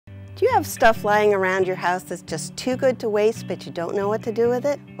Do you have stuff lying around your house that's just too good to waste but you don't know what to do with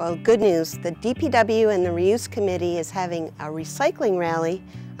it? Well, good news, the DPW and the Reuse Committee is having a recycling rally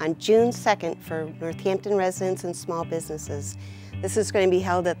on June 2nd for Northampton residents and small businesses. This is going to be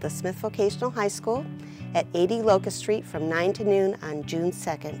held at the Smith Vocational High School at 80 Locust Street from 9 to noon on June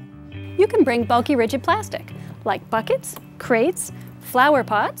 2nd. You can bring bulky rigid plastic, like buckets, crates, flower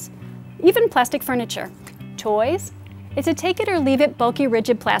pots, even plastic furniture, toys. It's a take it or leave it bulky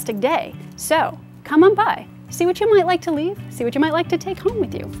rigid plastic day. So come on by, see what you might like to leave, see what you might like to take home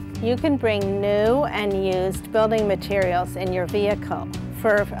with you. You can bring new and used building materials in your vehicle.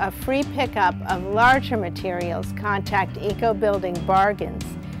 For a free pickup of larger materials, contact Eco Building Bargains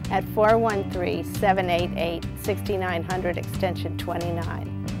at 413-788-6900 extension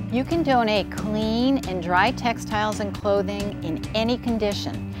 29. You can donate clean and dry textiles and clothing in any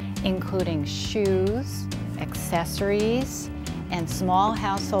condition, including shoes, accessories, and small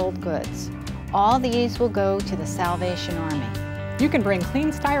household goods. All these will go to the Salvation Army. You can bring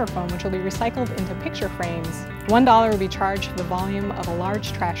clean styrofoam, which will be recycled into picture frames. $1 will be charged for the volume of a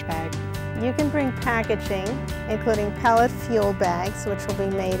large trash bag. You can bring packaging, including pellet fuel bags, which will be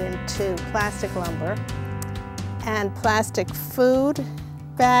made into plastic lumber, and plastic food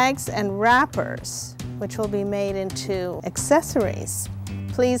bags and wrappers, which will be made into accessories.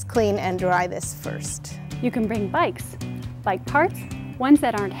 Please clean and dry this first. You can bring bikes, bike parts, ones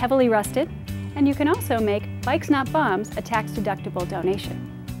that aren't heavily rusted, and you can also make Bikes Not Bombs a tax-deductible donation.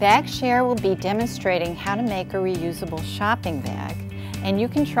 BagShare will be demonstrating how to make a reusable shopping bag, and you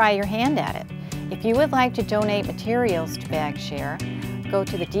can try your hand at it. If you would like to donate materials to BagShare, go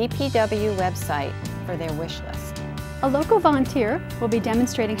to the DPW website for their wish list. A local volunteer will be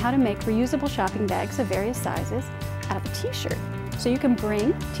demonstrating how to make reusable shopping bags of various sizes out of a t-shirt. So you can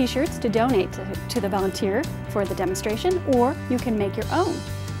bring t-shirts to donate to the volunteer for the demonstration, or you can make your own.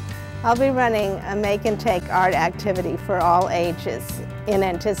 I'll be running a make and take art activity for all ages in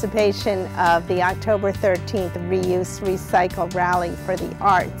anticipation of the October 13th Reuse Recycle Rally for the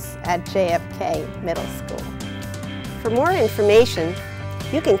Arts at JFK Middle School. For more information,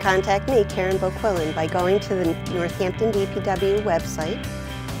 you can contact me, Karen Boquillan, by going to the Northampton DPW website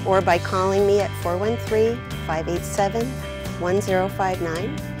or by calling me at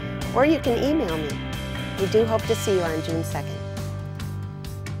 413-587-1059, or you can email me. We do hope to see you on June 2nd.